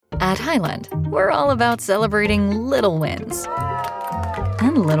At Highland, we're all about celebrating little wins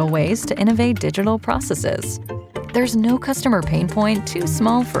and little ways to innovate digital processes. There's no customer pain point too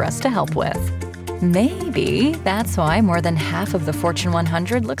small for us to help with. Maybe that's why more than half of the Fortune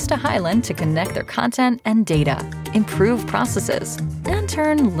 100 looks to Highland to connect their content and data, improve processes, and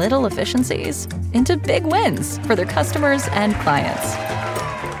turn little efficiencies into big wins for their customers and clients.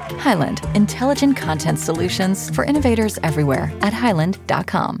 Highland, intelligent content solutions for innovators everywhere at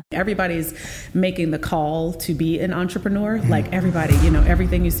highland.com. Everybody's making the call to be an entrepreneur. Like everybody,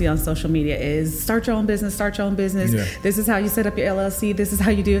 everything you see on social media is start your own business, Yeah. This is how you set up your LLC. This is how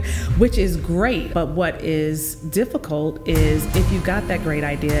you do it, which is great. But what is difficult is if you've got that great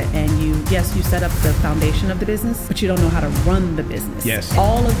idea and you set up the foundation of the business, but you don't know how to run the business. Yes.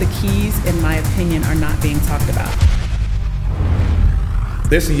 All of the keys, in my opinion, are not being talked about.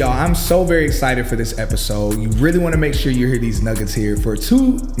 Listen, y'all, I'm so very excited for this episode. You really want to make sure you hear these nuggets here for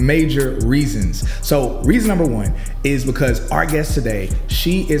two major reasons. So reason number one is because our guest today,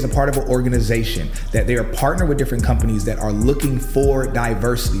 she is a part of an organization that they are partnered with different companies that are looking for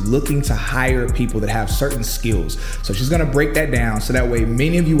diversity, looking to hire people that have certain skills. So she's going to break that down so that way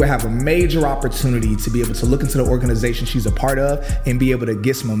many of you will have a major opportunity to be able to look into the organization she's a part of and be able to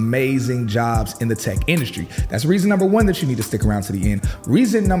get some amazing jobs in the tech industry. That's reason number one that you need to stick around to the end.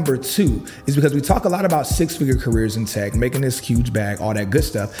 Reason number two is because we talk a lot about six-figure careers in tech, making this huge bag, all that good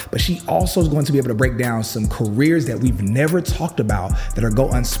stuff, but she also is going to be able to break down some careers that we've never talked about that are go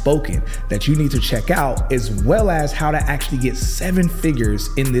unspoken that you need to check out, as well as how to actually get seven figures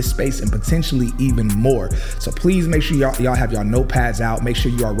in this space and potentially even more. So please make sure y'all have y'all notepads out. Make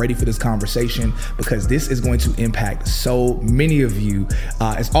sure you are ready for this conversation because this is going to impact so many of you.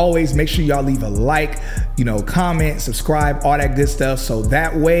 As always, make sure y'all leave a like, comment, subscribe, all that good stuff. So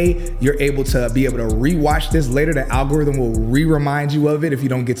that way you're able to rewatch this later. The algorithm will remind you of it if you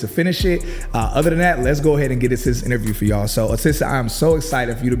don't get to finish it. Other than that, let's go ahead and get into this interview for y'all. So Atissa, I'm so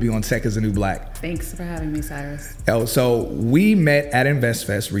excited for you to be on Tech is the New Black. Thanks for having me, Cyrus. So we met at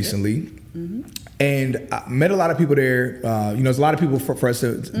InvestFest recently. Mm-hmm. And I met a lot of people there. There's a lot of people for us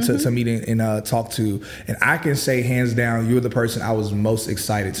to meet and talk to. And I can say hands down, you're the person I was most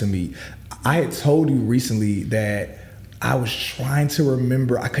excited to meet. I had told you recently that I was trying to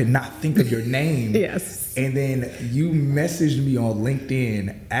remember. I could not think of your name. Yes. And then you messaged me on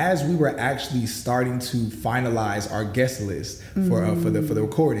LinkedIn as we were actually starting to finalize our guest list for the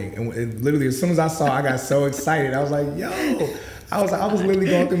recording. And literally, as soon as I saw, I got so excited. I was like, yo. I was literally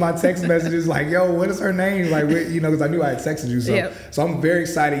going through my text messages like, yo, what is her name? Like, because I knew I had texted you. So I'm very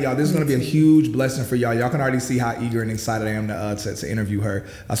excited, y'all. This is going to be a huge blessing for y'all. Y'all can already see how eager and excited I am to interview her.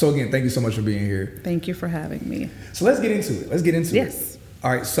 So again, thank you so much for being here. Thank you for having me. So let's get into it. Yes.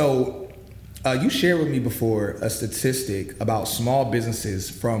 All right. So you shared with me before a statistic about small businesses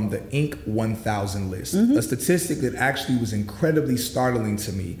from the Inc. 1000 list, a statistic that actually was incredibly startling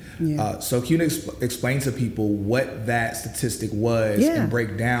to me. Yeah. So can you explain to people what that statistic was and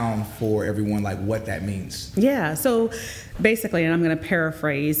break down for everyone like what that means? Yeah. So basically, and I'm going to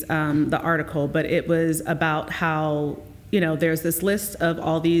paraphrase the article, but it was about how there's this list of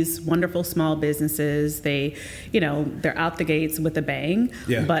all these wonderful small businesses. They're out the gates with a bang,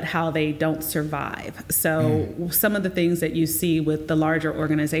 but how they don't survive. So some of the things that you see with the larger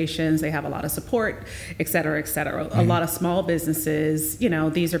organizations, they have a lot of support, et cetera, et cetera. A lot of small businesses,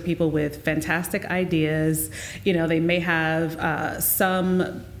 these are people with fantastic ideas. They may have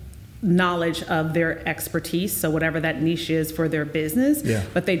some knowledge of their expertise, so whatever that niche is for their business,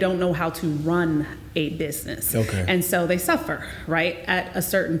 but they don't know how to run a business. Okay. And so they suffer, right? At a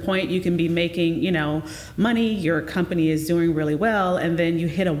certain point, you can be making, money, your company is doing really well, and then you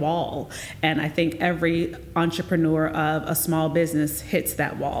hit a wall. And I think every entrepreneur of a small business hits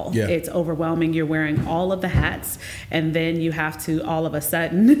that wall. Yeah. It's overwhelming. You're wearing all of the hats, and then you have to all of a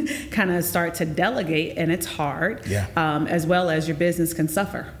sudden kind of start to delegate, and it's hard, as well as your business can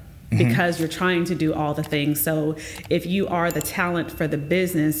suffer. Because you're trying to do all the things. So if you are the talent for the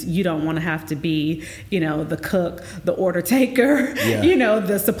business, you don't want to have to be, the cook, the order taker,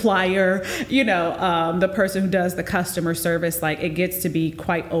 the supplier, the person who does the customer service. Like, it gets to be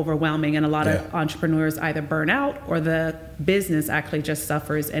quite overwhelming. And a lot of entrepreneurs either burn out or the business actually just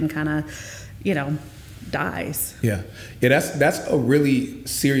suffers and kind of, dies. Yeah, that's a really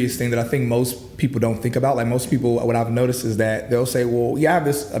serious thing that I think most people don't think about. Like, most people, what I've noticed is that they'll say, well, I have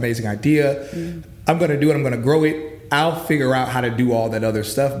this amazing idea. I'm going to do it. I'm going to grow it. I'll figure out how to do all that other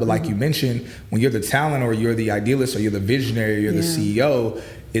stuff. But like you mentioned, when you're the talent or you're the idealist or you're the visionary or you're the CEO,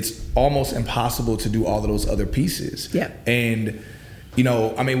 it's almost impossible to do all of those other pieces. Yeah. And You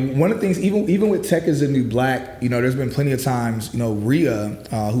know, I mean, one of the things, even with Tech is the New Black, you know, there's been plenty of times, you know, Rhea,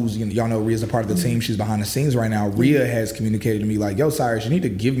 who's, you know, y'all know Rhea's a part of the team. She's behind the scenes right now. Rhea has communicated to me like, yo, Cyrus, you need to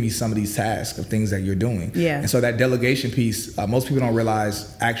give me some of these tasks of things that you're doing. Yeah. And so that delegation piece, most people don't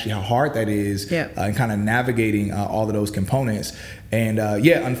realize actually how hard that is and kind of navigating all of those components. And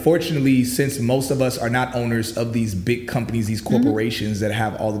unfortunately, since most of us are not owners of these big companies, these corporations that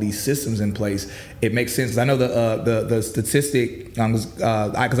have all of these systems in place, it makes sense. I know the statistic,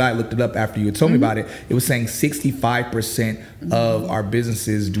 because I looked it up after you had told me about it. It was saying 65% of our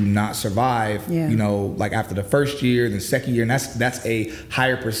businesses do not survive. You know, like after the first year, the second year, and that's a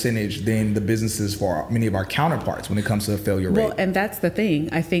higher percentage than the businesses for many of our counterparts when it comes to the failure rate. Well, and that's the thing.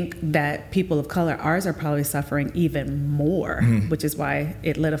 I think that people of color, ours are probably suffering even more, which is why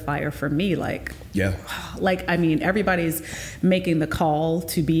it lit a fire for me. Like, I mean, everybody's making the call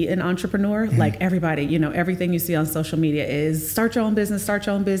to be an entrepreneur. Like everybody, you know, everything you see on social media is start your own business.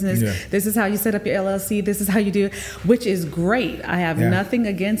 This is how you set up your LLC. This is how you do it, which is great. I have nothing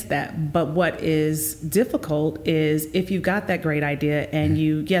against that. But what is difficult is if you've got that great idea and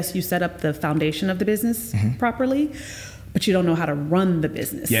you set up the foundation of the business properly, but you don't know how to run the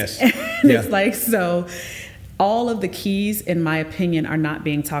business. It's like, so all of the keys, in my opinion, are not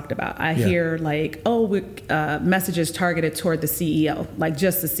being talked about. I hear like, messages targeted toward the CEO, like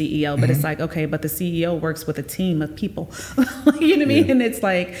just the CEO. But it's like, okay, but the CEO works with a team of people. You know what I mean? And it's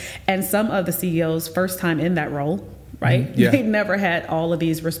like, and some of the CEOs, first time in that role, right? They've never had all of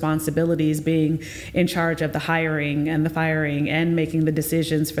these responsibilities, being in charge of the hiring and the firing and making the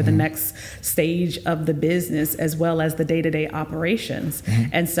decisions for the next stage of the business, as well as the day-to-day operations.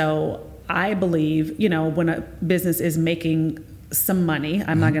 And so I believe, you know, when a business is making some money,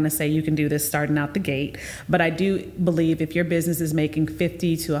 I'm not going to say you can do this starting out the gate, but I do believe if your business is making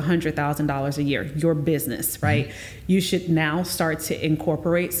 $50,000 to $100,000 a year, your business, right? You should now start to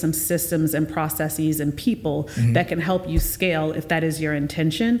incorporate some systems and processes and people that can help you scale, if that is your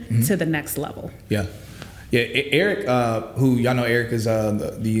intention, to the next level. Yeah, Eric, who y'all know, Eric is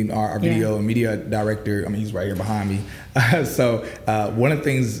our video and media director. I mean, he's right here behind me. So one of the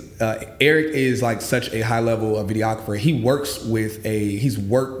things, Eric is like such a high level videographer. He works with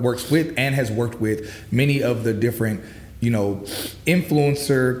works with and has worked with many of the different, you know,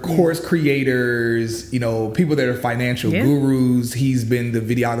 influencer, course creators, you know, people that are financial gurus. He's been the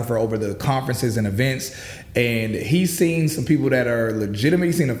videographer over the conferences and events. And he's seen some people that are legitimate.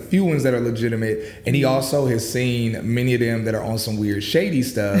 He's seen a few ones that are legitimate. And he also has seen many of them that are on some weird shady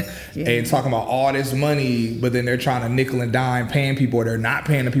stuff and talking about all this money, but then they're trying to nickel and dime paying people, or they're not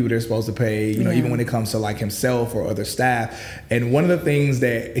paying the people they're supposed to pay, you know, even when it comes to like himself or other staff. And one of the things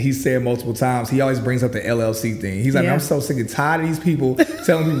that he said multiple times, he always brings up the LLC thing. He's like, I'm so sick and tired of these people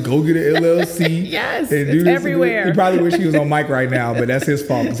telling people go get an LLC. It's everywhere. He probably wish he was on mic right now, but that's his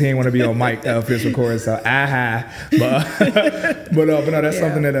fault because he didn't want to be on mic for this recording. So but no, that's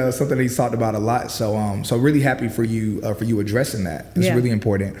something that he's talked about a lot. So really happy for you addressing that. It's really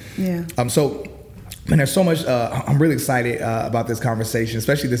important. So man, there's so much. I'm really excited about this conversation,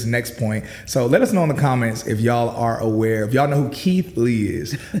 especially this next point. So let us know in the comments if y'all are aware, if y'all know who Keith Lee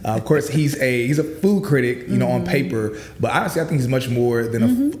is. Of course, he's a food critic, you know, on paper, but honestly, I think he's much more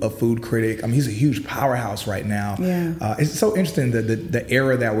than a food critic. I mean, he's a huge powerhouse right now. It's so interesting the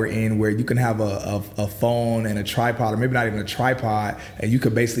era that we're in, where you can have a phone and a tripod, or maybe not even a tripod, and you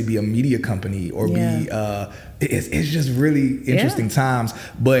could basically be a media company or be. It's just really interesting times.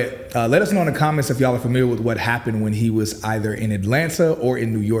 But let us know in the comments if y'all are familiar with what happened when he was either in Atlanta or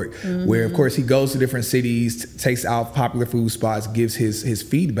in New York, where, of course, he goes to different cities, takes out popular food spots, gives his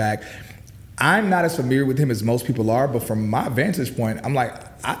feedback. I'm not as familiar with him as most people are, but from my vantage point, I'm like,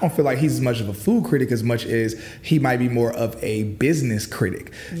 I don't feel like he's as much of a food critic as much as he might be more of a business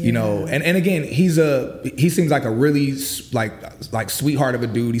critic, you know. And again, he seems like a really like sweetheart of a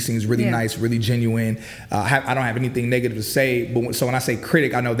dude. He seems really nice, really genuine. I don't have anything negative to say, but so when I say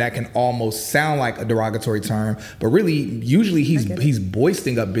critic, I know that can almost sound like a derogatory term, but really, usually he's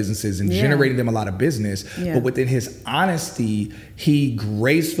boisting up businesses and generating them a lot of business. But within his honesty, he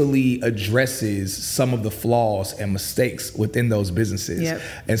gracefully addresses some of the flaws and mistakes within those businesses.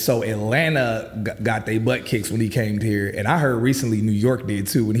 And so Atlanta got their butt kicks when he came here. And I heard recently New York did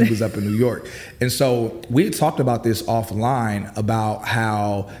too when he was up in New York. And so we talked about this offline about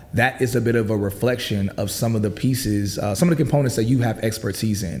how that is a bit of a reflection of some of the pieces, some of the components that you have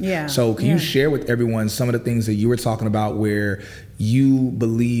expertise in. So can you share with everyone some of the things that you were talking about where you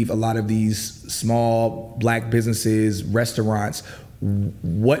believe a lot of these small Black businesses, restaurants,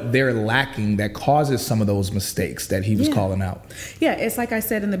 what they're lacking that causes some of those mistakes that he was calling out? It's like I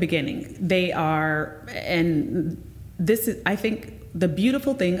said in the beginning, they are, and this is, I think the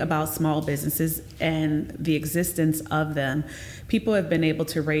beautiful thing about small businesses and the existence of them, people have been able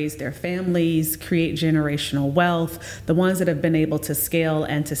to raise their families, create generational wealth, the ones that have been able to scale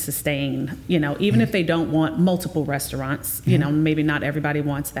and to sustain, even if they don't want multiple restaurants, maybe not everybody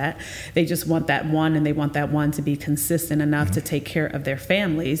wants that. They just want that one, and they want that one to be consistent enough to take care of their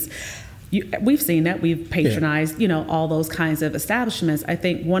families. We've seen that. We've patronized, all those kinds of establishments. I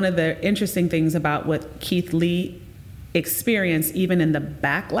think one of the interesting things about what Keith Lee experienced, even in the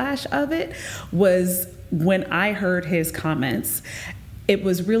backlash of it, was when I heard his comments, it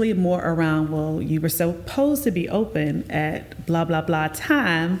was really more around, well, you were supposed to be open at blah, blah, blah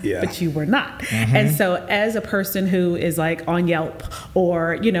time, but you were not. Mm-hmm. And so as a person who is like on Yelp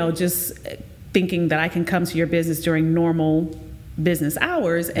or, just thinking that I can come to your business during normal business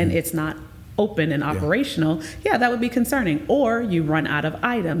hours and it's not open and operational, that would be concerning. Or you run out of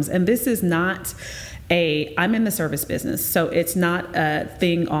items. And this is not I'm in the service business, so it's not a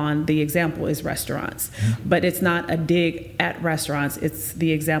thing on the example is restaurants, but it's not a dig at restaurants. It's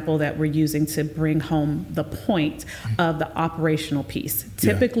the example that we're using to bring home the point of the operational piece.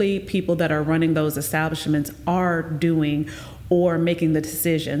 Typically, people that are running those establishments are doing or making the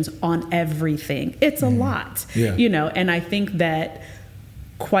decisions on everything. It's a lot, and I think that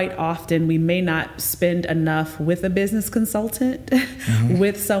quite often we may not spend enough with a business consultant,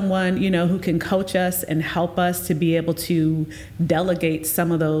 with someone, who can coach us and help us to be able to delegate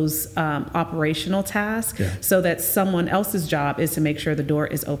some of those operational tasks so that someone else's job is to make sure the door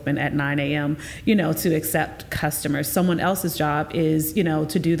is open at 9 a.m., to accept customers. Someone else's job is,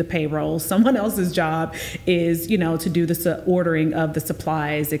 to do the payroll. Someone else's job is, to do the ordering of the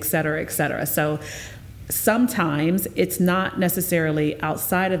supplies, et cetera, et cetera. So sometimes it's not necessarily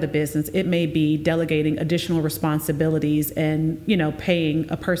outside of the business. It may be delegating additional responsibilities and, paying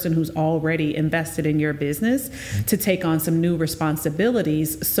a person who's already invested in your business to take on some new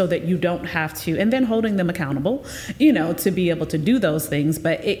responsibilities so that you don't have to, and then holding them accountable, to be able to do those things.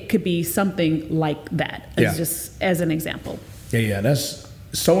 But it could be something like that, just as an example. Yeah, that's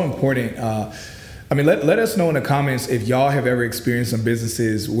so important. Let us know in the comments if y'all have ever experienced some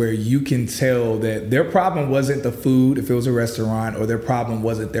businesses where you can tell that their problem wasn't the food, if it was a restaurant, or their problem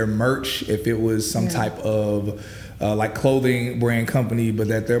wasn't their merch, if it was some type of like clothing brand company, but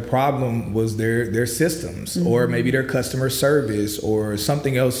that their problem was their systems or maybe their customer service or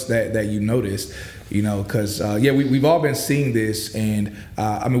something else that you noticed. Because we've all been seeing this, and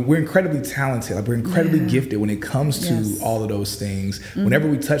we're incredibly talented. Like, we're incredibly gifted when it comes to all of those things. Whenever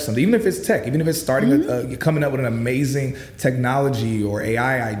we touch something, even if it's tech, even if it's starting coming up with an amazing technology or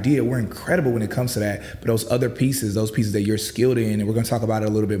AI idea, we're incredible when it comes to that. But those other pieces, those pieces that you're skilled in, and we're going to talk about it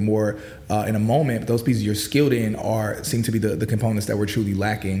a little bit more in a moment. But those pieces you're skilled in seem to be the components that we're truly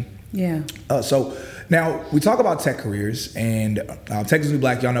lacking. Yeah. So now we talk about tech careers, and Tech is New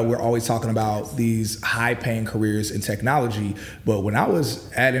Black. Y'all know we're always talking about these high-paying careers in technology. But when I was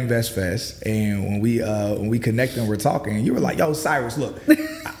at InvestFest and when we connected and we're talking, you were like, "Yo, Cyrus, look,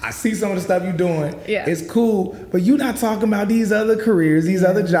 I see some of the stuff you're doing. It's cool, but you're not talking about these other careers, these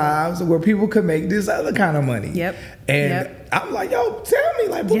other jobs where people could make this other kind of money." And I'm like, "Yo, tell me,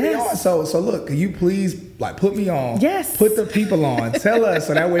 like, put me on." So look, can you please put me on? Yes. Put the people on. Tell us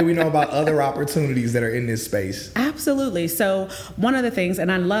so that way we know about other opportunities that are in this space. Absolutely. So one of the things,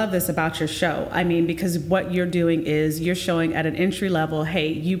 and I love this about your show, because what you're doing is you're showing at an entry level, hey,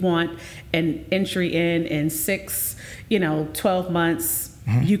 you want an entry in 6, 12 months,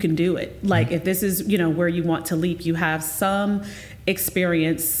 you can do it. Like, if this is, where you want to leap, you have some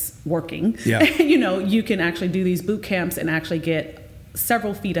experience working, you can actually do these boot camps and actually get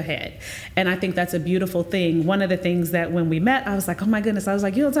several feet ahead. And I think that's a beautiful thing. One of the things that when we met, I was like, oh my goodness, I was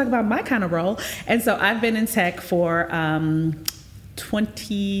like, you don't talk about my kind of role. And so I've been in tech for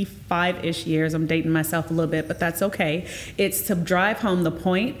 25-ish years. I'm dating myself a little bit, but that's okay. It's to drive home the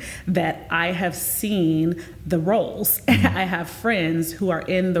point that I have seen the roles. I have friends who are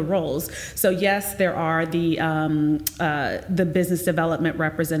in the roles. So yes, there are the business development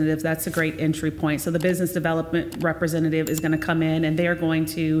representatives. That's a great entry point. So the business development representative is going to come in and they're going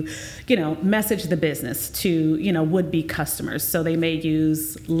to, message the business to, would-be customers. So they may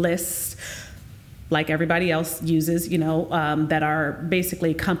use lists like everybody else uses, that are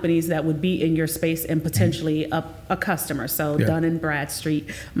basically companies that would be in your space and potentially a customer. So Dun & Bradstreet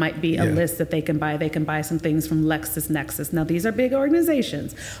might be a list that they can buy. They can buy some things from LexisNexis. Now, these are big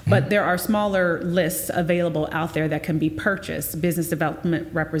organizations, but there are smaller lists available out there that can be purchased. Business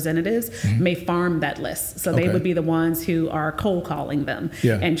development representatives may farm that list. So they would be the ones who are cold calling them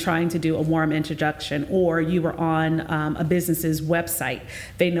and trying to do a warm introduction. Or you were on a business's website.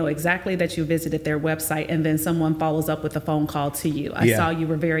 They know exactly that you visited their website and then someone follows up with a phone call to you. I saw you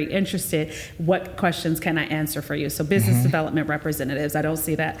were very interested. What questions can I answer for you? So business development representatives, I don't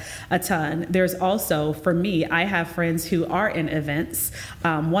see that a ton. There's also, for me, I have friends who are in events,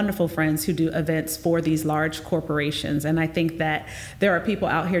 wonderful friends who do events for these large corporations. And I think that there are people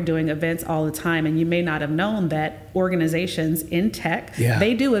out here doing events all the time, and you may not have known that organizations in tech,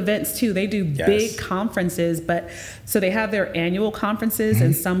 they do events too. They do big conferences, but so they have their annual conferences,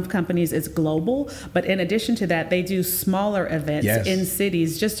 and some companies it's global. But in addition to that, they do smaller events in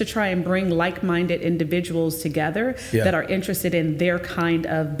cities just to try and bring like-minded individuals together that are interested in their kind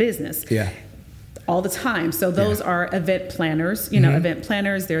of business. All the time. So those are event planners, event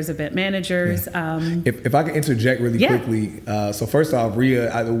planners, there's event managers. If I can interject really quickly. So first off,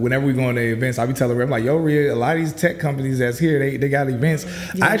 Rhea, whenever we go on the events, I'll be telling her, I'm like, yo, Rhea, a lot of these tech companies that's here, they got events.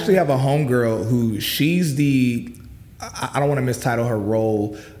 I actually have a homegirl who she's I don't want to mistitle her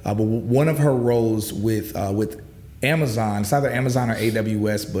role, but one of her roles with Amazon, it's either Amazon or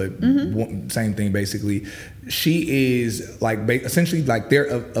AWS, but same thing basically. She is like essentially like their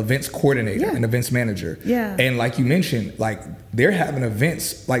events coordinator and events manager. And like you mentioned, like they're having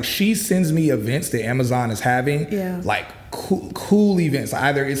events, like she sends me events that Amazon is having, like cool events.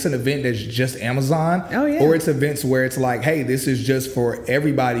 Either it's an event that's just Amazon or it's events where it's like, hey, this is just for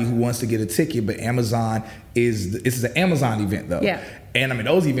everybody who wants to get a ticket, but Amazon this is an Amazon event though. And I mean,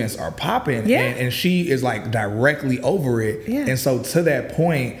 those events are popping and she is like directly over it. And so to that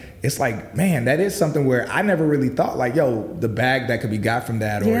point, it's like, man, that is something where I never really thought like, yo, the bag that could be got from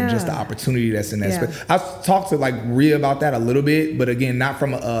that or just the opportunity that's in that space. I've talked to like Rhea about that a little bit, but again, not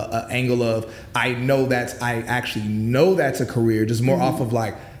from a angle of I actually know that's a career, just more off of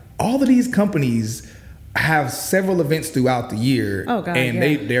like all of these companies have several events throughout the year,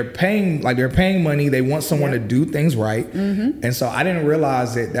 and they're paying money. They want someone to do things right, and so I didn't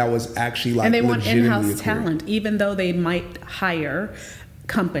realize that was actually like, and they want in-house talent, even though they might hire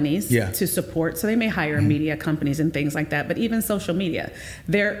companies to support. So they may hire media companies and things like that, but even social media.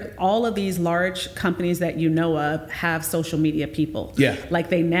 All of these large companies that you know of have social media people. Like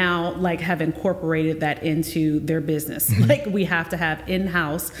they now like have incorporated that into their business. Like we have to have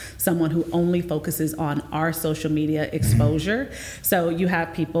in-house someone who only focuses on our social media exposure. So you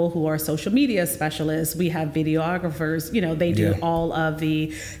have people who are social media specialists. We have videographers, they do all of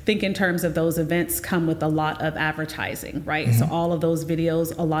think in terms of those events come with a lot of advertising, right? So all of those videos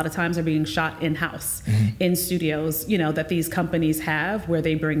a lot of times are being shot in-house in studios, that these companies have, where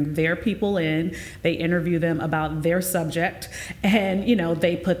they bring their people in, they interview them about their subject, and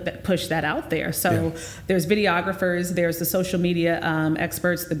they push that out there. So there's videographers, there's the social media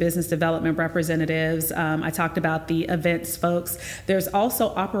experts, the business development representatives. I talked about the events folks. There's also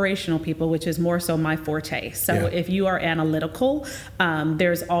operational people, which is more so my forte. So if you are analytical,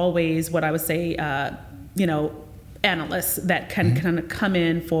 there's always what I would say, analysts that can kind of come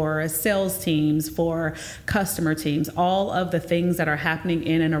in for sales teams, for customer teams. All of the things that are happening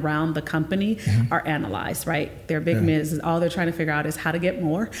in and around the company are analyzed, right? Their big miss is all they're trying to figure out is how to get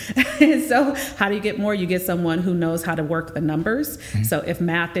more. And so how do you get more? You get someone who knows how to work the numbers. So if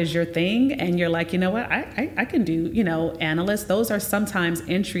math is your thing and you're like, you know what, I can do, analysts, those are sometimes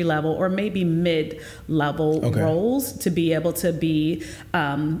entry level or maybe mid-level roles to be able to be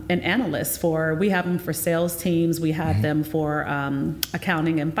an analyst we have them for sales teams. We have them for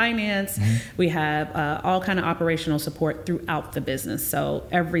accounting and finance. We have all kind of operational support throughout the business. So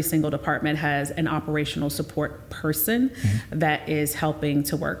every single department has an operational support person that is helping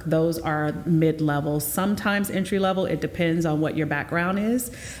to work. Those are mid-level, sometimes entry-level. It depends on what your background is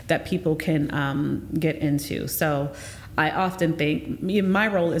that people can get into. So I often think my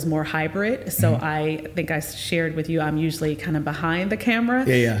role is more hybrid. So I think I shared with you, I'm usually kind of behind the camera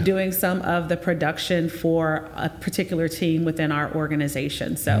doing some of the production for a particular team within our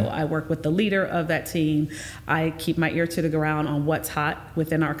organization. So I work with the leader of that team. I keep my ear to the ground on what's hot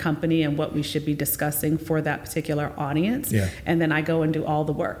within our company and what we should be discussing for that particular audience. And then I go and do all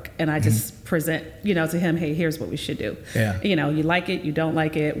the work. And I just present, to him, hey, here's what we should do. You like it, you don't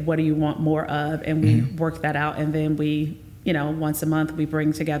like it, what do you want more of? And we work that out. And then we, once a month, we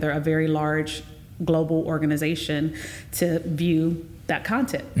bring together a very large global organization to view that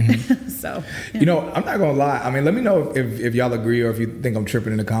content. So, I'm not gonna lie. I mean, let me know if y'all agree or if you think I'm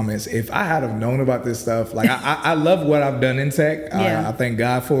tripping in the comments. If I had have known about this stuff, like I love what I've done in tech. I thank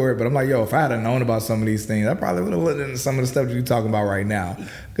God for it. But I'm like, if I had have known about some of these things, I probably would have looked into some of the stuff that you're talking about right now.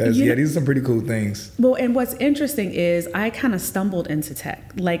 Because these are some pretty cool things. Well, and what's interesting is I kind of stumbled into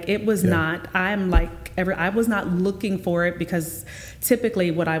tech. Like it was not. I was not looking for it because typically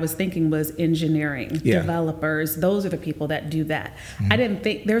what I was thinking was engineering, developers. Those are the people that do that. I didn't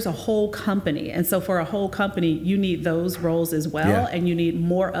think there's a whole company. And so for a whole company, you need those roles as well. And you need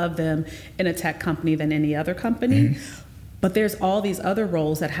more of them in a tech company than any other company. But there's all these other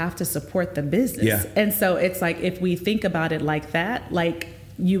roles that have to support the business. And so it's like, if we think about it like that, like,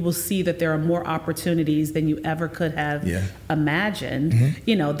 you will see that there are more opportunities than you ever could have imagined,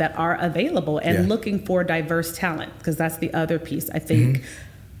 you know, that are available, and looking for diverse talent, because that's the other piece. I think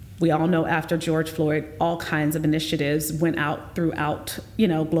we all know after George Floyd, all kinds of initiatives went out throughout, you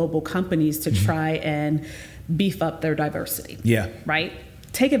know, global companies to try and beef up their diversity. Right?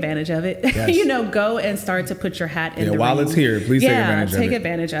 Take advantage of it. You know, go and start to put your hat in the while ring. It's here, please take advantage of it. Take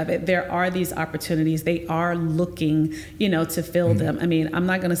advantage of it. There are these opportunities. They are looking, you know, to fill them. I mean, I'm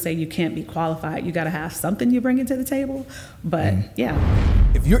not going to say you can't be qualified. You got to have something you bring into the table. But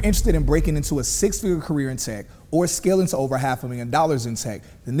if you're interested in breaking into a 6-figure career in tech or scaling to over $500,000 in tech,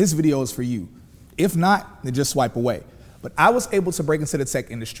 then this video is for you. If not, then just swipe away. But I was able to break into the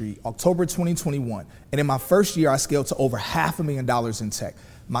tech industry October 2021. And in my first year, I scaled to over $500,000 in tech.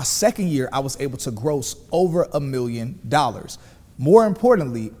 My second year, I was able to gross over $1 million. More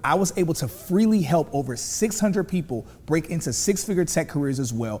importantly, I was able to freely help over 600 people break into 6-figure tech careers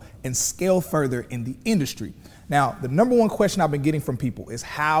as well and scale further in the industry. Now, the number one question I've been getting from people is,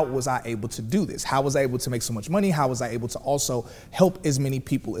 how was I able to do this? How was I able to make so much money? How was I able to also help as many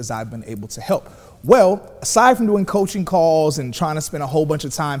people as I've been able to help? Well, aside from doing coaching calls and trying to spend a whole bunch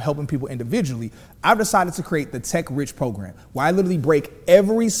of time helping people individually, I've decided to create the Tech Rich program, where I literally break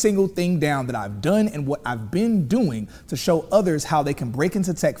every single thing down that I've done and what I've been doing to show others how they can break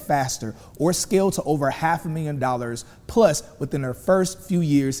into tech faster or scale to over $500,000 plus within their first few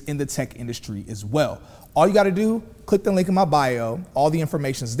years in the tech industry as well. All you got to do, click the link in my bio. All the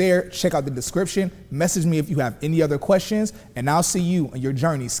information's there. Check out the description. Message me if you have any other questions, and I'll see you on your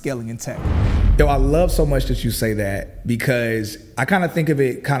journey scaling in tech. Yo, I love so much that you say that, because I kind of think of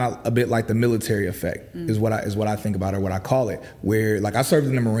it kind of a bit like the military effect is what I think about, or what I call it, where, like, I served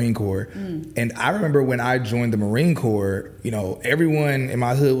in the Marine Corps, and I remember when I joined the Marine Corps, you know, everyone in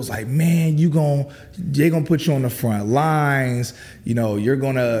my hood was like, man, they're gonna put you on the front lines, you know, you're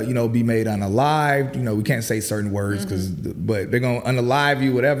gonna, you know, be made unalived, you know, we can't say certain words but they're gonna unalive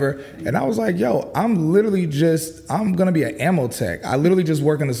you, whatever. And I was like, yo, I'm gonna be an ammo tech. I literally just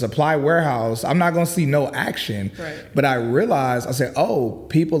work in a supply warehouse. I'm not gonna see no action. But I realized, I said, oh,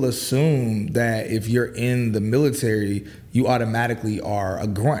 people assume that if you're in the military, you automatically are a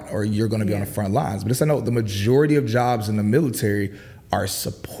grunt, or you're gonna be on the front lines. But it's, I know the majority of jobs in the military are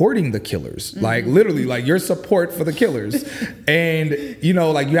supporting the killers. Like, literally, like, your support for the killers. And, you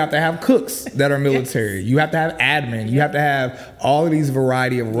know, like, you have to have cooks that are military. You have to have admin. You have to have all of these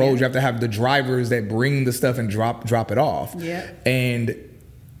variety of roles. You have to have the drivers that bring the stuff and drop it off. And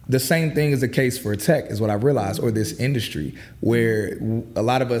the same thing is the case for tech, is what I realized, or this industry, where a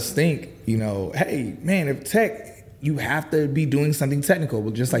lot of us think, you know, hey, man, if tech, you have to be doing something technical.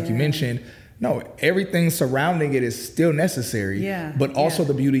 Well, just like you mentioned, no, everything surrounding it is still necessary. But also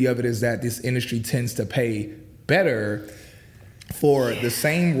the beauty of it is that this industry tends to pay better for the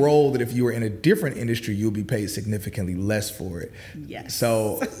same role that if you were in a different industry, you'll be paid significantly less for it.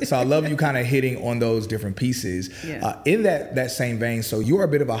 So I love you kind of hitting on those different pieces. In that same vein, so you're a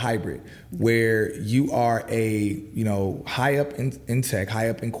bit of a hybrid, where you are high up in tech, high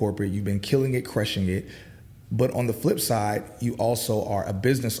up in corporate. You've been killing it, crushing it. But on the flip side, you also are a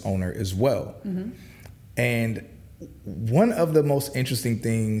business owner as well. And one of the most interesting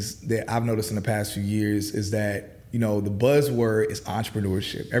things that I've noticed in the past few years is that, you know, the buzzword is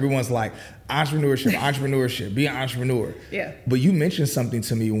entrepreneurship. Everyone's like, entrepreneurship, be an entrepreneur. But you mentioned something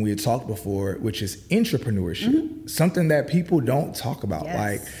to me when we had talked before, which is intrapreneurship, something that people don't talk about.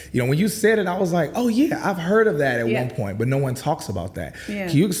 Like, you know, when you said it, I was like, oh yeah, I've heard of that at one point, but no one talks about that.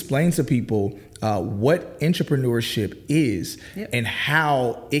 Can you explain to people what intrapreneurship is and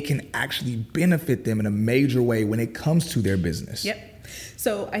how it can actually benefit them in a major way when it comes to their business?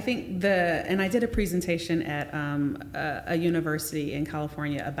 So I think and I did a presentation at a university in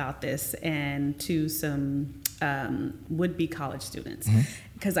California about this, and to some would-be college students,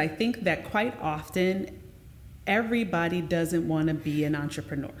 because I think that quite often everybody doesn't want to be an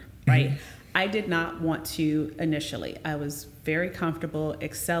entrepreneur, right? I did not want to initially. I was very comfortable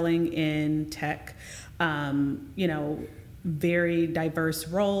excelling in tech, you know, very diverse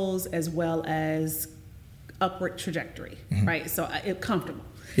roles, as well as upward trajectory, right? So comfortable.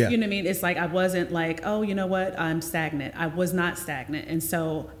 You know what I mean? It's like, I wasn't like, oh, you know what, I'm stagnant. I was not stagnant. And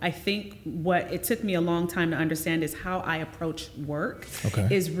so I think what it took me a long time to understand is how I approach work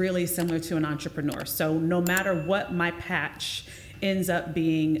is really similar to an entrepreneur. So no matter what my patch ends up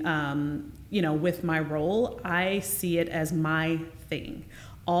being, with my role, I see it as my thing.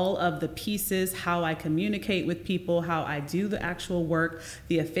 All of the pieces, how I communicate with people, how I do the actual work,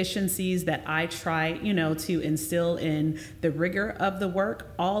 the efficiencies that I try, to instill in the rigor of the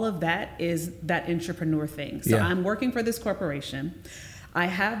work, all of that is that entrepreneur thing. So I'm working for this corporation. I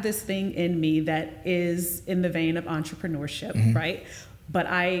have this thing in me that is in the vein of entrepreneurship, right? But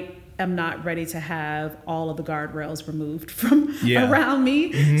I am not ready to have all of the guardrails removed from around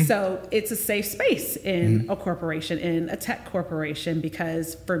me. So it's a safe space in a corporation, in a tech corporation,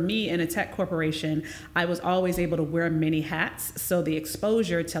 because for me in a tech corporation, I was always able to wear many hats. So the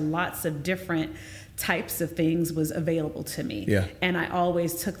exposure to lots of different types of things was available to me. And I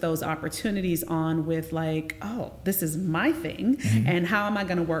always took those opportunities on with like, oh, this is my thing. And how am I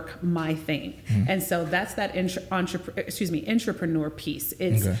going to work my thing? And so that's that entrepreneur piece.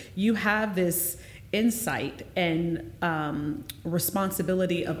 It's you have this insight and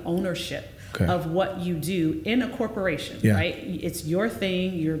responsibility of ownership of what you do in a corporation, right? It's your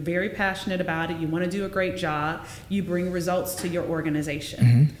thing. You're very passionate about it. You want to do a great job. You bring results to your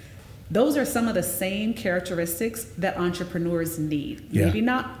organization. Those are some of the same characteristics that entrepreneurs need. Maybe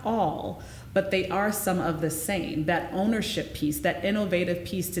not all, but they are some of the same. That ownership piece, that innovative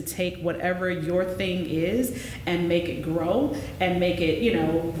piece to take whatever your thing is and make it grow and make it,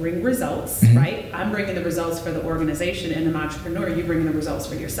 bring results, right? I'm bringing the results for the organization, and an entrepreneur, you bring the results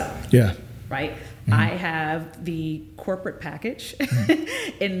for yourself. Right? I have the corporate package.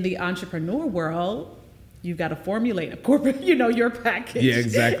 In the entrepreneur world, you've got to formulate a corporate, your package.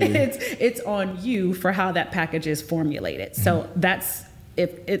 Exactly. It's on you for how that package is formulated. So that's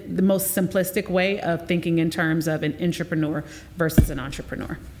the most simplistic way of thinking in terms of an entrepreneur versus an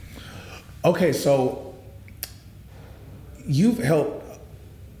entrepreneur. Okay, so you've helped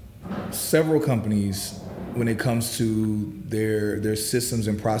several companies when it comes to their systems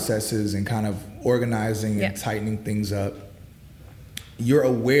and processes and kind of organizing and tightening things up. You're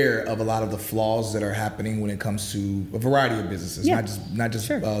aware of a lot of the flaws that are happening when it comes to a variety of businesses, not just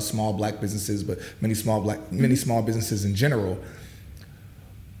small Black businesses, but many small businesses in general.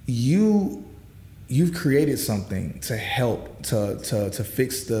 You've created something to help to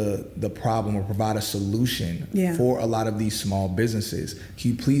fix the problem or provide a solution for a lot of these small businesses.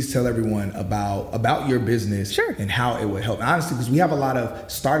 Can you please tell everyone about your business and how it would help? Honestly, because we have a lot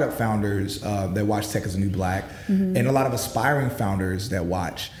of startup founders that watch Tech is the New Black, and a lot of aspiring founders that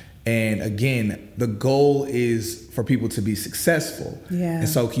watch. And again, the goal is for people to be successful. And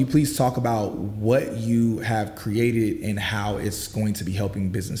so can you please talk about what you have created and how it's going to be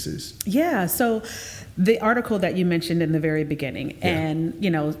helping businesses? So the article that you mentioned in the very beginning and,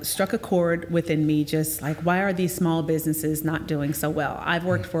 struck a chord within me, just like, why are these small businesses not doing so well? I've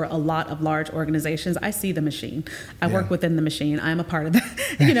worked for a lot of large organizations. I see the machine. I work within the machine. I'm a part of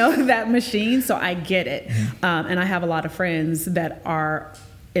that, that machine. So I get it. And I have a lot of friends that are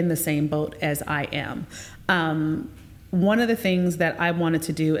in the same boat as I am. One of the things that I wanted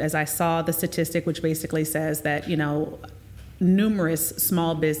to do is I saw the statistic, which basically says that, numerous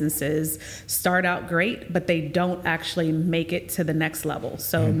small businesses start out great, but they don't actually make it to the next level.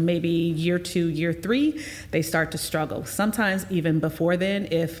 So maybe year 2, year 3, they start to struggle. Sometimes even before then,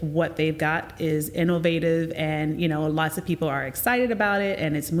 if what they've got is innovative and, lots of people are excited about it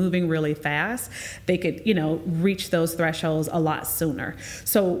and it's moving really fast, they could, reach those thresholds a lot sooner.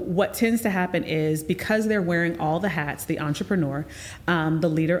 So what tends to happen is because they're wearing all the hats, the entrepreneur, the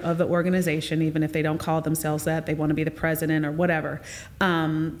leader of the organization, even if they don't call themselves that, they want to be the president or whatever,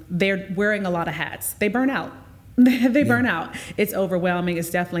 they're wearing a lot of hats. They burn out. They burn out. It's overwhelming. It's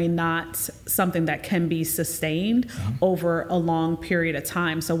definitely not something that can be sustained over a long period of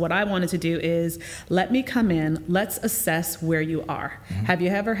time. So what I wanted to do is let me come in. Let's assess where you are. Have you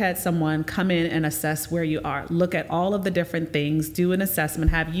ever had someone come in and assess where you are? Look at all of the different things, do an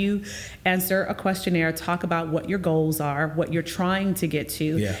assessment, have you answer a questionnaire, talk about what your goals are, what you're trying to get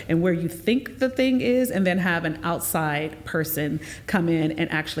to, and where you think the thing is, and then have an outside person come in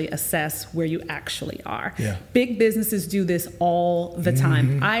and actually assess where you actually are. Big businesses do this all the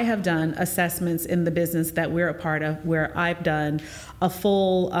time. I have done assessments in the business that we're a part of where I've done a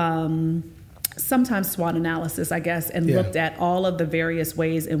full, sometimes SWOT analysis, I guess, and looked at all of the various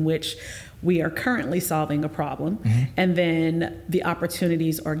ways in which we are currently solving a problem, and then the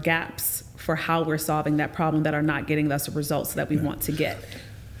opportunities or gaps for how we're solving that problem that are not getting us the results that we want to get.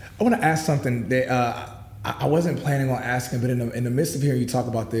 I want to ask something that I wasn't planning on asking, but in the midst of hearing you talk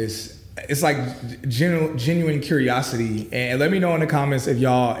about this, it's like genuine curiosity. And let me know in the comments if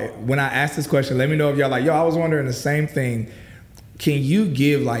y'all, when I ask this question, let me know if y'all like, I was wondering the same thing. Can you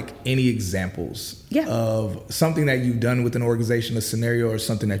give like any examples of something that you've done with an organization, a scenario, or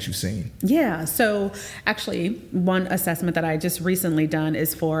something that you've seen? Yeah. So actually, one assessment that I just recently done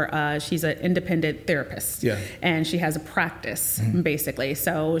is for, she's an independent therapist. Yeah. And she has a practice, basically.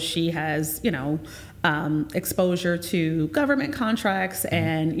 So she has, exposure to government contracts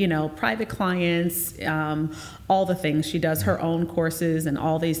and, private clients, all the things. She does her own courses and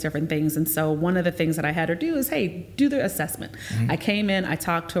all these different things. And so one of the things that I had her do is, hey, do the assessment. I came in, I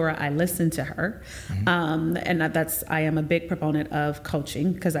talked to her, I listened to her. And I am a big proponent of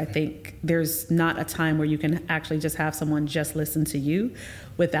coaching, because I think there's not a time where you can actually just have someone just listen to you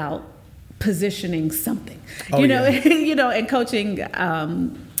without positioning something, and coaching,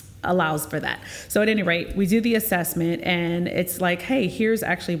 allows for that. So at any rate, we do the assessment and it's like, hey, here's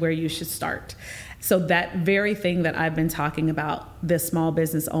actually where you should start. So that very thing that I've been talking about, the small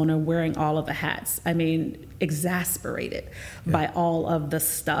business owner wearing all of the hats, exasperated by all of the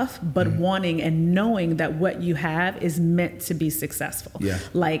stuff, but wanting and knowing that what you have is meant to be successful. Yeah.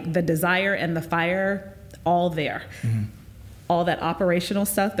 Like the desire and the fire, all there. All that operational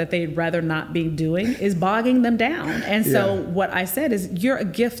stuff that they'd rather not be doing is bogging them down. And so what I said is, you're a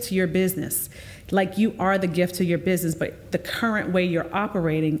gift to your business. Like, you are the gift to your business, but the current way you're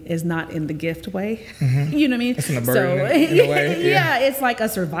operating is not in the gift way. You know what I mean? It's in the burden in a way. Yeah, it's like a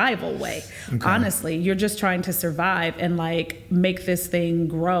survival way. Okay. Honestly, you're just trying to survive and like make this thing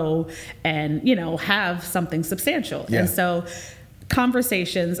grow and, have something substantial. Yeah. And so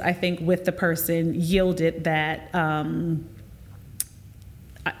conversations, I think, with the person yielded that,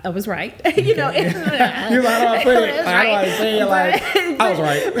 I was right. You're like, how do I put it? How do I say it? Like, I was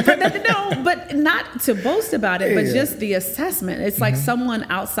right. But not to boast about it, but just the assessment. It's like someone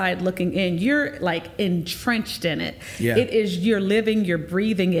outside looking in. You're like entrenched in it. Yeah. It is, you're living, you're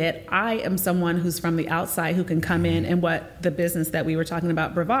breathing it. I am someone who's from the outside who can come in, and what the business that we were talking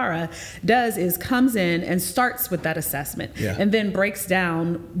about, Brevara, does is comes in and starts with that assessment and then breaks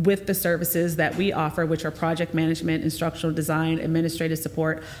down with the services that we offer, which are project management, instructional design, administrative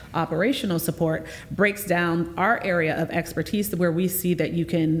support, operational support, breaks down our area of expertise where we see that you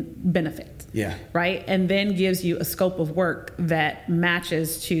can benefit. Yeah. Right. And then gives you a scope of work that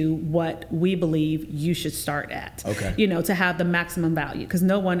matches to what we believe you should start at. Okay. To have the maximum value, because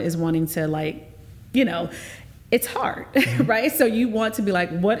no one is wanting to it's hard, right? So you want to be like,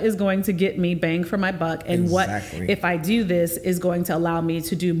 what is going to get me bang for my buck? And what, if I do this, is going to allow me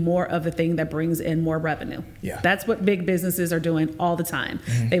to do more of the thing that brings in more revenue? Yeah. That's what big businesses are doing all the time.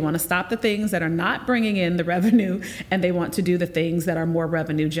 They want to stop the things that are not bringing in the revenue, and they want to do the things that are more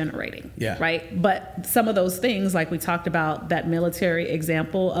revenue generating, right? But some of those things, like we talked about that military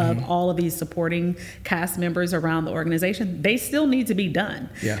example of all of these supporting cast members around the organization, they still need to be done.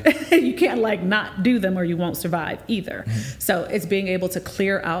 Yeah. You can't not do them or you won't survive either. So it's being able to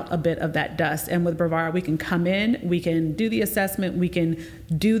clear out a bit of that dust. And with Brevara, we can come in, we can do the assessment, we can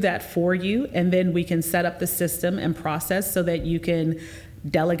do that for you, and then we can set up the system and process so that you can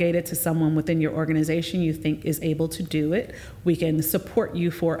delegate it to someone within your organization you think is able to do it. We can support you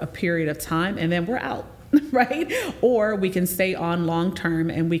for a period of time, and then we're out. Right? Or we can stay on long term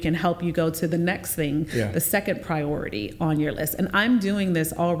and we can help you go to the next thing, the second priority on your list. And I'm doing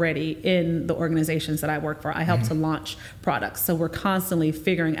this already in the organizations that I work for. I help to launch products. So we're constantly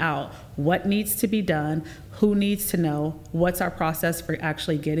figuring out what needs to be done, who needs to know, what's our process for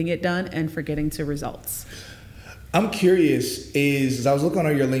actually getting it done and for getting to results. I'm curious, as I was looking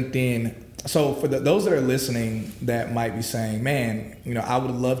on your LinkedIn, so for those that are listening that might be saying, man, I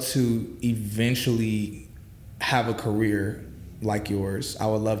would love to eventually have a career like yours. I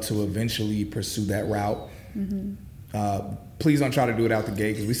would love to eventually pursue that route. Please don't try to do it out the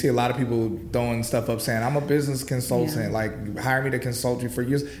gate, because we see a lot of people throwing stuff up saying, I'm a business consultant, like hire me to consult you for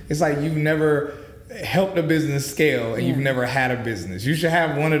years. It's like you've never helped a business scale and you've never had a business. You should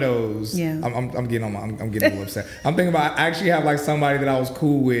have one of those. Yeah. I'm getting a little upset. I'm thinking about, I actually have she that I was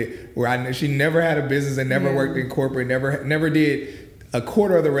cool with, where she never had a business and never worked in corporate, never did a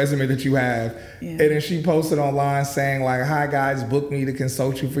quarter of the resume that you have. And then she posted online saying hi guys, book me to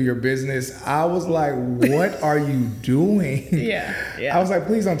consult you for your business. I was like, what are you doing? I was like,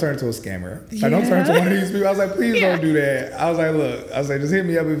 please don't turn into a scammer. Don't turn into one of these people. I was like, please don't do that. I was like, look, just hit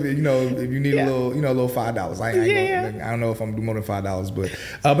me up if you need a little $5. I don't know if I'm gonna do more than $5,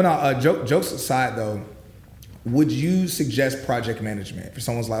 but no, jokes aside though, would you suggest project management for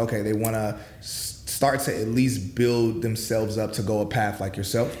someone's like, okay, they want to start to at least build themselves up to go a path like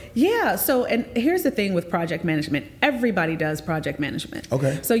yourself? Yeah. So, and here's the thing with project management. Everybody does project management.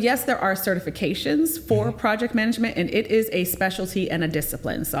 Okay. So yes, there are certifications for project management, and it is a specialty and a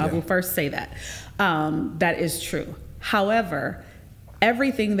discipline. So I will first say that. That is true. However,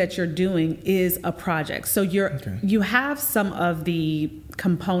 everything that you're doing is a project. So you have some of the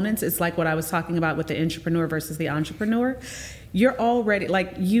components. It's like what I was talking about with the intrapreneur versus the entrepreneur. You're already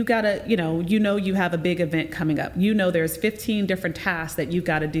like, you gotta, you have a big event coming up. There's 15 different tasks that you've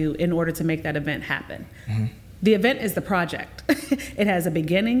got to do in order to make that event happen. Mm-hmm. The event is the project. It has a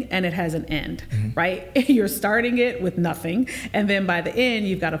beginning and it has an end, right? You're starting it with nothing. And then by the end,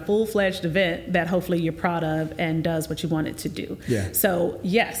 you've got a full-fledged event that hopefully you're proud of and does what you want it to do. Yeah. So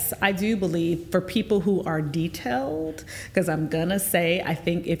yes, I do believe for people who are detailed, because I'm gonna say, I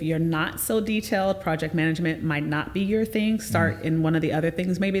think if you're not so detailed, project management might not be your thing. Start in one of the other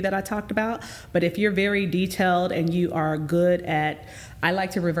things maybe that I talked about. But if you're very detailed and you are good at, I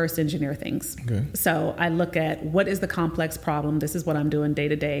like to reverse engineer things. Okay. So I look at what is the complex problem. This is what I'm doing day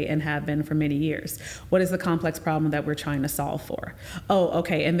to day and have been for many years. What is the complex problem that we're trying to solve for? Oh,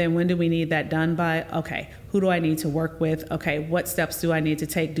 okay. And then when do we need that done by? Okay. Who do I need to work with? Okay. What steps do I need to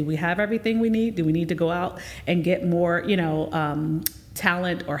take? Do we have everything we need? Do we need to go out and get more,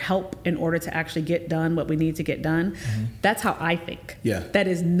 talent or help in order to actually get done what we need to get done? Mm-hmm. That's how I think. Yeah. That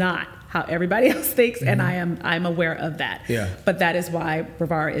is not how everybody else thinks, and I'm aware of that. Yeah. But that is why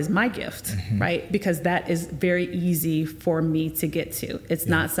Brevard is my gift, right? Because that is very easy for me to get to. It's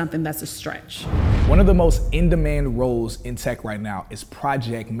not something that's a stretch. One of the most in-demand roles in tech right now is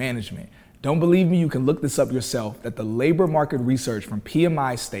project management. Don't believe me? You can look this up yourself, that the labor market research from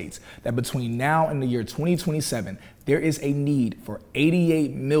PMI states that between now and the year 2027, there is a need for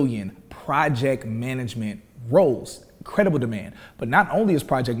 88 million project management roles. Incredible demand. But not only is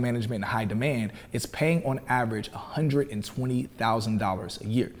project management in high demand, it's paying on average $120,000 a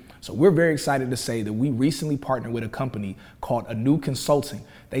year. So we're very excited to say that we recently partnered with a company called Anu Consulting.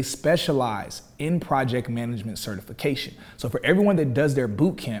 They specialize in project management certification. So for everyone that does their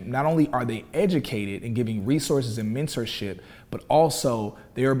boot camp, not only are they educated in giving resources and mentorship, but also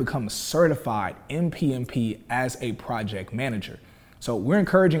they are become certified in PMP as a project manager. So we're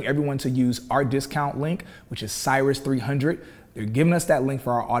encouraging everyone to use our discount link, which is Cyrus300. They're giving us that link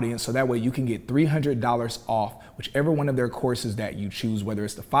for our audience so that way you can get $300 off whichever one of their courses that you choose, whether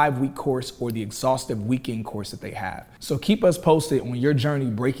it's the 5-week course or the exhaustive weekend course that they have. So keep us posted on your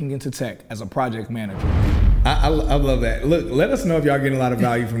journey breaking into tech as a project manager. I love that. Look, let us know if y'all getting a lot of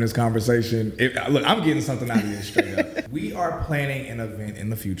value from this conversation. Look, I'm getting something out of this straight up. We are planning an event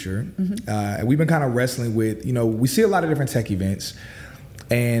in the future. And we've been kind of wrestling with, we see a lot of different tech events.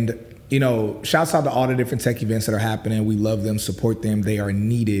 And, shouts out to all the different tech events that are happening. We love them, support them. They are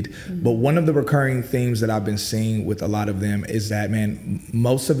needed. But one of the recurring themes that I've been seeing with a lot of them is that, man,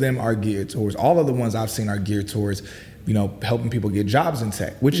 most of them are geared towards, all of the ones I've seen are geared towards, helping people get jobs in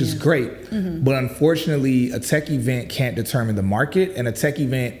tech, which is great. But unfortunately, a tech event can't determine the market, and a tech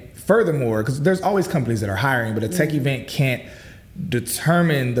event, furthermore, because there's always companies that are hiring, but a tech event can't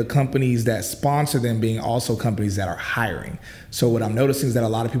determine the companies that sponsor them being also companies that are hiring. So what I'm noticing is that a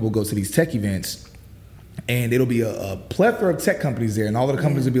lot of people go to these tech events and it'll be a plethora of tech companies there, and all of the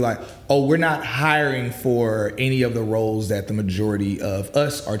companies will be like, oh, we're not hiring for any of the roles that the majority of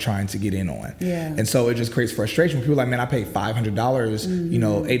us are trying to get in on. And so it just creates frustration. People are like, man, I paid $500,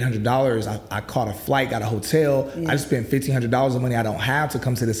 $800. I caught a flight, got a hotel. I just spent $1,500 of money I don't have to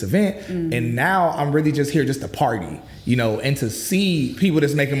come to this event. And now I'm really just here just to party, and to see people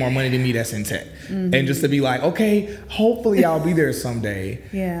that's making more money than me that's in tech. And just to be like, okay, hopefully I'll be there someday.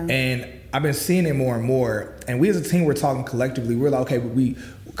 And I've been seeing it more and more, and we as a team, we're talking collectively. We're like, okay,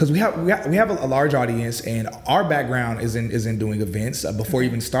 because we have a large audience, and our background is in doing events. Before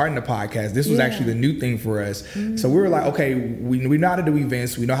even starting the podcast, this was actually the new thing for us. So we were like, okay, we know how to do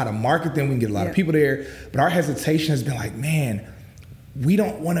events, we know how to market them, we can get a lot of people there. But our hesitation has been like, man, we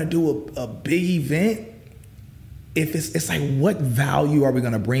don't want to do a big event. If it's like, what value are we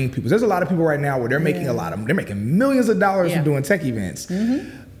going to bring people? There's a lot of people right now where they're making they're making millions of dollars from doing tech events.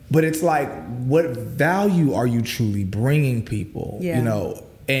 But it's like, what value are you truly bringing people?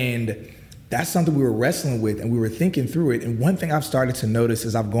 And that's something we were wrestling with, and we were thinking through it. And one thing I've started to notice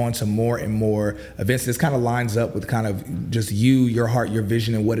as I've gone to more and more events, this kind of lines up with kind of just your heart, your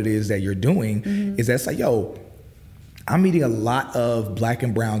vision, and what it is that you're doing, is that it's like, I'm meeting a lot of Black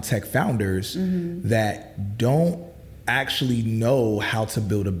and brown tech founders that don't actually know how to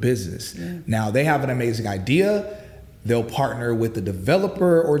build a business. Now, they have an amazing idea. They'll partner with a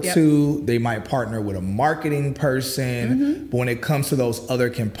developer or two. They might partner with a marketing person. But when it comes to those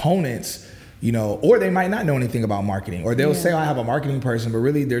other components, or they might not know anything about marketing, or they'll say, I have a marketing person, but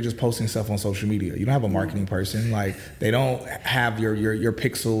really they're just posting stuff on social media. You don't have a marketing person. Like, they don't have your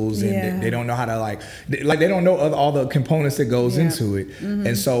pixels, and they don't know how to they don't know all the components that goes into it.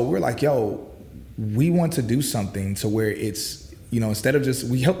 And so we're like, we want to do something to where it's, instead of just,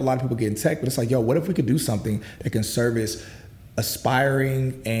 we help a lot of people get in tech, but it's like, what if we could do something that can service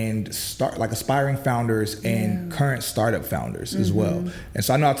aspiring founders and current startup founders as well. And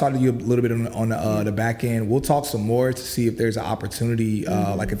so I know I talked to you a little bit on the back end. We'll talk some more to see if there's an opportunity,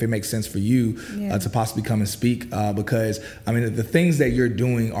 like if it makes sense for you to possibly come and speak, because I mean the things that you're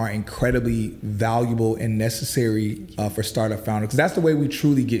doing are incredibly valuable and necessary for startup founders, because that's the way we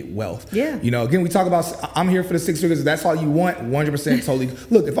truly get wealth. Again, we talk about I'm here for the 6 figures. If that's all you want, 100% totally.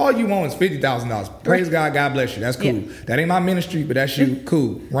 Look, if all you want is $50,000, praise God, God bless you. That's cool. That ain't my ministry, but that's you.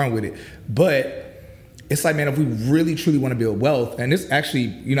 Cool, run with it. But it's like, man, if we really truly want to build wealth, and this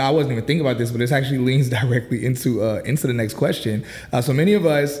actually, I wasn't even thinking about this, but this actually leans directly into the next question. So many of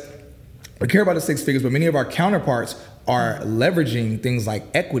us, we care about the 6 figures, but many of our counterparts are leveraging things like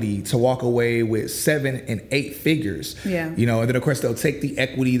equity to walk away with 7 and 8 figures. And then of course they'll take the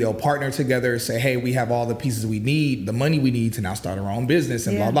equity, they'll partner together, say, hey, we have all the pieces we need, the money we need to now start our own business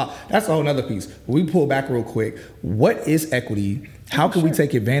and blah, blah. That's a whole nother piece. But we pull back real quick. What is equity? How can we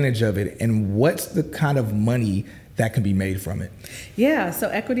take advantage of it? And what's the kind of money that can be made from it? So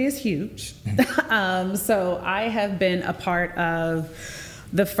equity is huge. So I have been a part of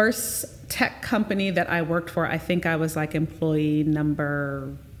the first tech company that I worked for. I think I was like employee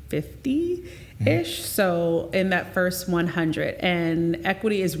number 50-ish. So in that first 100, and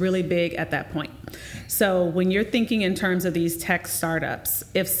equity is really big at that point. So when you're thinking in terms of these tech startups,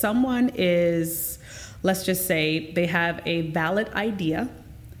 if someone is, let's just say they have a valid idea,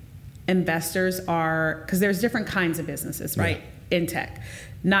 investors are, because there's different kinds of businesses, right? In tech.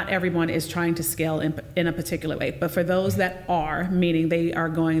 Not everyone is trying to scale in a particular way, but for those that are, meaning they are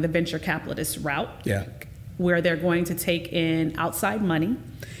going the venture capitalist route, where they're going to take in outside money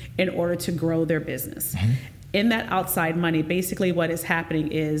in order to grow their business. In that outside money, basically what is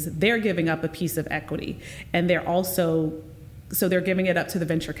happening is they're giving up a piece of equity, and they're also, so they're giving it up to the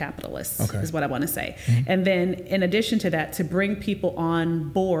venture capitalists, is what I want to say. And then in addition to that, to bring people on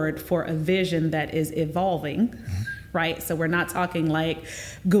board for a vision that is evolving, right? So we're not talking like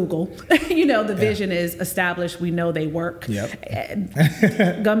Google, the vision is established. We know they work.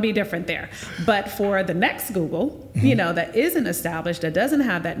 Gonna be different there. But for the next Google, that isn't established, that doesn't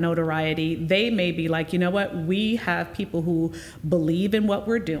have that notoriety, they may be like, we have people who believe in what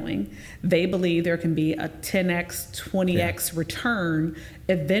we're doing. They believe there can be a 10x, 20x return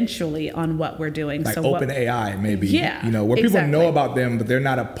eventually on what we're doing. Like so OpenAI, maybe, where people know about them, but they're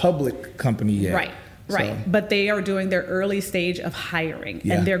not a public company yet. Right. Right. So. But they are doing their early stage of hiring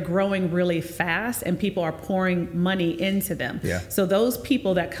and they're growing really fast and people are pouring money into them. So those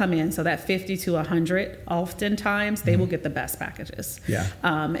people that come in, so that 50 to 100, oftentimes they will get the best packages.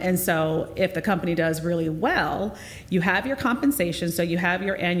 And so if the company does really well, you have your compensation. So you have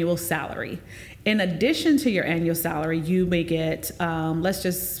your annual salary. In addition to your annual salary, you may get, let's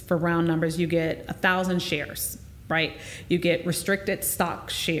just for round numbers, you get 1,000 shares. Right? You get restricted stock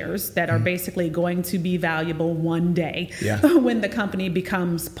shares that are basically going to be valuable one day when the company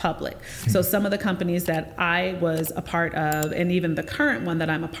becomes public. So some of the companies that I was a part of, and even the current one that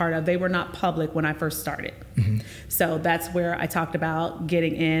I'm a part of, they were not public when I first started. So that's where I talked about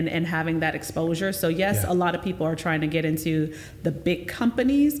getting in and having that exposure. So yes, a lot of people are trying to get into the big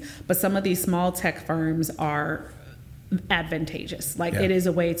companies, but some of these small tech firms are advantageous. Like it is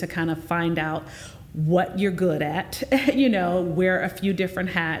a way to kind of find out what you're good at, wear a few different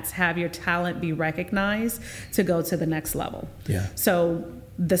hats, have your talent be recognized to go to the next level. So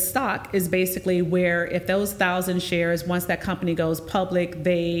the stock is basically where if those 1,000 shares, once that company goes public,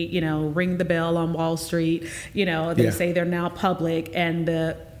 they, ring the bell on Wall Street, they say they're now public, and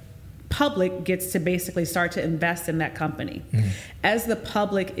the public gets to basically start to invest in that company. As the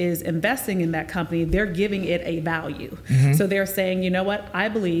public is investing in that company, they're giving it a value. So they're saying, you know what, I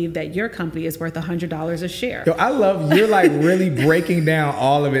believe that your company is worth $100 a share. Yo, I love you're like really breaking down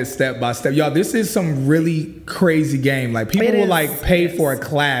all of it step by step. Y'all, this is some really crazy game. Like people will like pay for a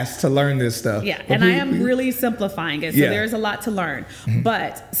class to learn this stuff. And I am really simplifying it. So there's a lot to learn.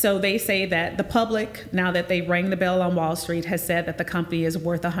 But so they say that the public, now that they rang the bell on Wall Street, has said that the company is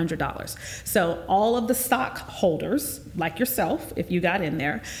worth $100. So all of the stockholders, like yourself, if you got in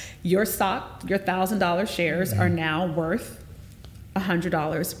there, your stock, your $1,000 shares are now worth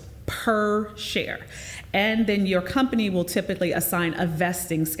 $100 per share. And then your company will typically assign a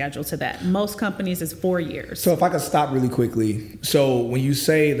vesting schedule to that. Most companies is 4 years. So if I could stop really quickly. So when you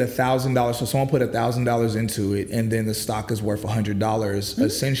say the $1,000, so someone put $1,000 into it and then the stock is worth $100,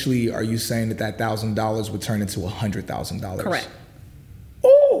 essentially are you saying that that $1,000 would turn into $100,000? Correct.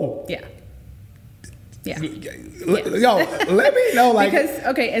 Oh! Yeah. Yeah. Yo, let me know, like, because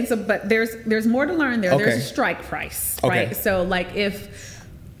okay, and so but there's more to learn there. Okay. There's a strike price, Okay. right? So like if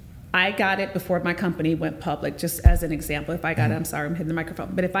I got it before my company went public, just as an example, if I got it, I'm sorry, I'm hitting the microphone,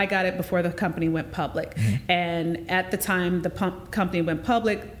 but if I got it before the company went public, and at the time the company went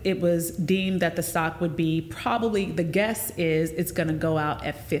public, it was deemed that the stock would be probably, the guess is it's going to go out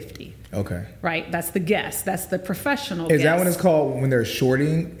at 50. okay. Right? That's the guess. That's the professional Is guess. that what it's called when they're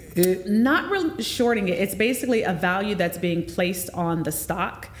shorting it? Not really shorting it. It's basically a value that's being placed on the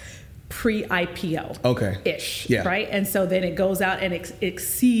stock pre-IPO. Okay. Ish. Yeah. Right? And so then it goes out and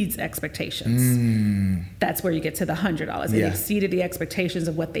exceeds expectations. That's where you get to the $100. It Yeah. exceeded the expectations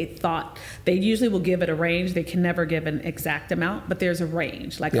of what they thought. They usually will give it a range. They can never give an exact amount, but there's a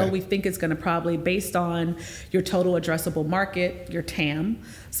range. Like, Yeah. oh, we think it's going to probably, based on your total addressable market, your TAM.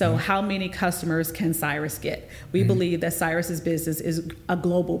 So how many customers can Cyrus get? We believe that Cyrus's business is a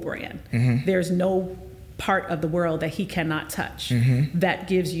global brand. There's no part of the world that he cannot touch. That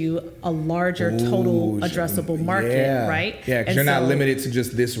gives you a larger total addressable market, yeah. right? Yeah, because And you're not so- limited to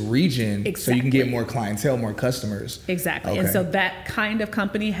just this region, so you can get Exactly. more clientele, more customers. Exactly. And Okay. so that kind of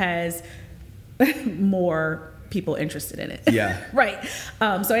company has more people interested in it. Yeah. Right.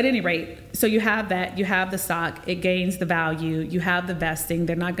 So at any rate, so you have that, you have the stock, it gains the value, you have the vesting.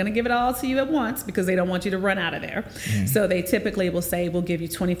 They're not going to give it all to you at once because they don't want you to run out of there. So they typically will say, we'll give you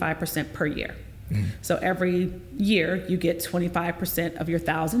 25% per year. So every year you get 25% of your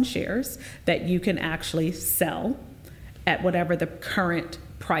 1,000 shares that you can actually sell at whatever the current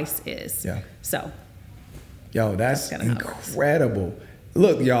price is. Yeah. So Yo, that's kinda how it works. incredible.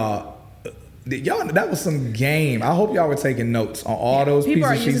 Look, y'all, that was some game. I hope y'all were taking notes on all those people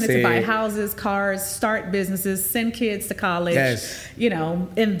are pieces she using said. it to buy houses, cars, start businesses, send kids to college, Yes.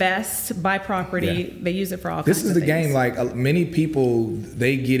 Invest, buy property. Yeah. They use it for all This kinds is of the things. game. Like many people,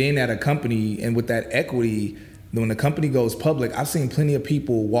 they get in at a company, and with that equity, when the company goes public, I've seen plenty of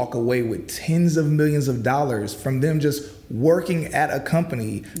people walk away with tens of millions of dollars from them just working at a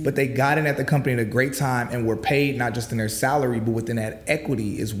company, but they got in at the company at a great time and were paid not just in their salary, but within that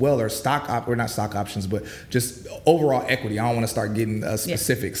equity as well, or or not stock options, but just overall equity. I don't want to start getting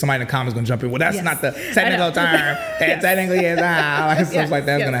specific. Somebody in the comments gonna jump in. Well, that's Yes. not the I know. technical term. Yes. Technically, it's stuff Yes. like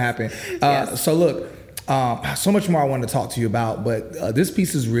that's Yes. gonna happen. Yes. So look. So much more I wanted to talk to you about, but this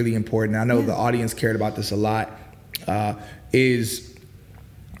piece is really important. I know the audience cared about this a lot.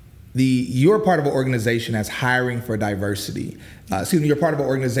 You're part of an organization that's hiring for diversity. You're part of an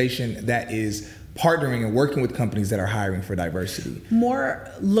organization that is partnering and working with companies that are hiring for diversity. More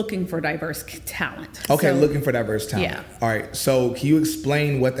looking for diverse talent. Okay, So- looking for diverse talent. Yeah. All right. So can you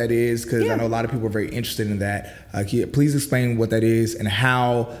explain what that is? Because Yeah. I know a lot of people are very interested in that. Can you please explain what that is and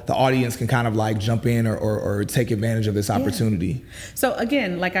how the audience can kind of like jump in or take advantage of this opportunity? So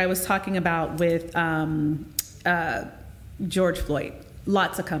again, like I was talking about with George Floyd,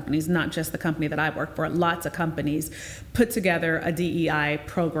 lots of companies, not just the company that I work for, lots of companies put together a DEI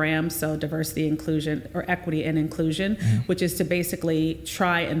program, so diversity, inclusion, or equity and inclusion, which is to basically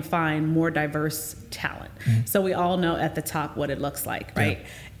try and find more diverse talent. So we all know at the top what it looks like, right?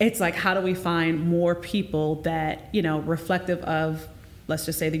 Yeah. It's like, how do we find more people that, reflective of, let's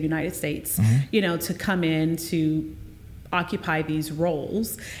just say, the United States, to come in to occupy these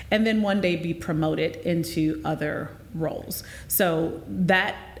roles and then one day be promoted into other roles. So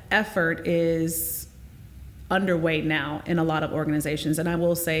that effort is underway now in a lot of organizations. And I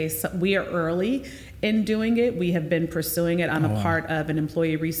will say we are early in doing it. We have been pursuing it. I'm a part of an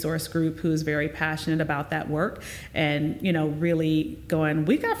employee resource group who's very passionate about that work and, really going,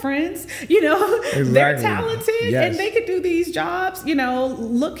 we got friends, they're talented Yes. and they could do these jobs,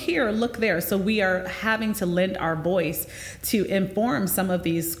 look here, look there. So we are having to lend our voice to inform some of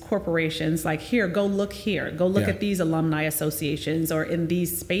these corporations, like, here, go look at these alumni associations or in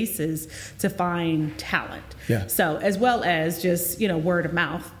these spaces to find talent. Yeah. So as well as just, word of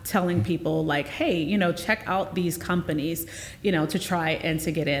mouth, telling people like, hey, check out these companies, to try and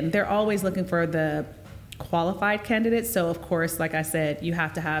to get in. They're always looking for the qualified candidates. So of course, like I said, you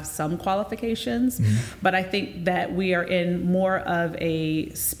have to have some qualifications, but I think that we are in more of a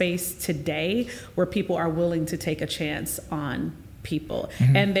space today where people are willing to take a chance on people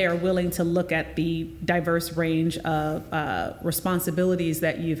and they are willing to look at the diverse range of responsibilities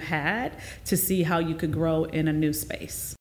that you've had to see how you could grow in a new space.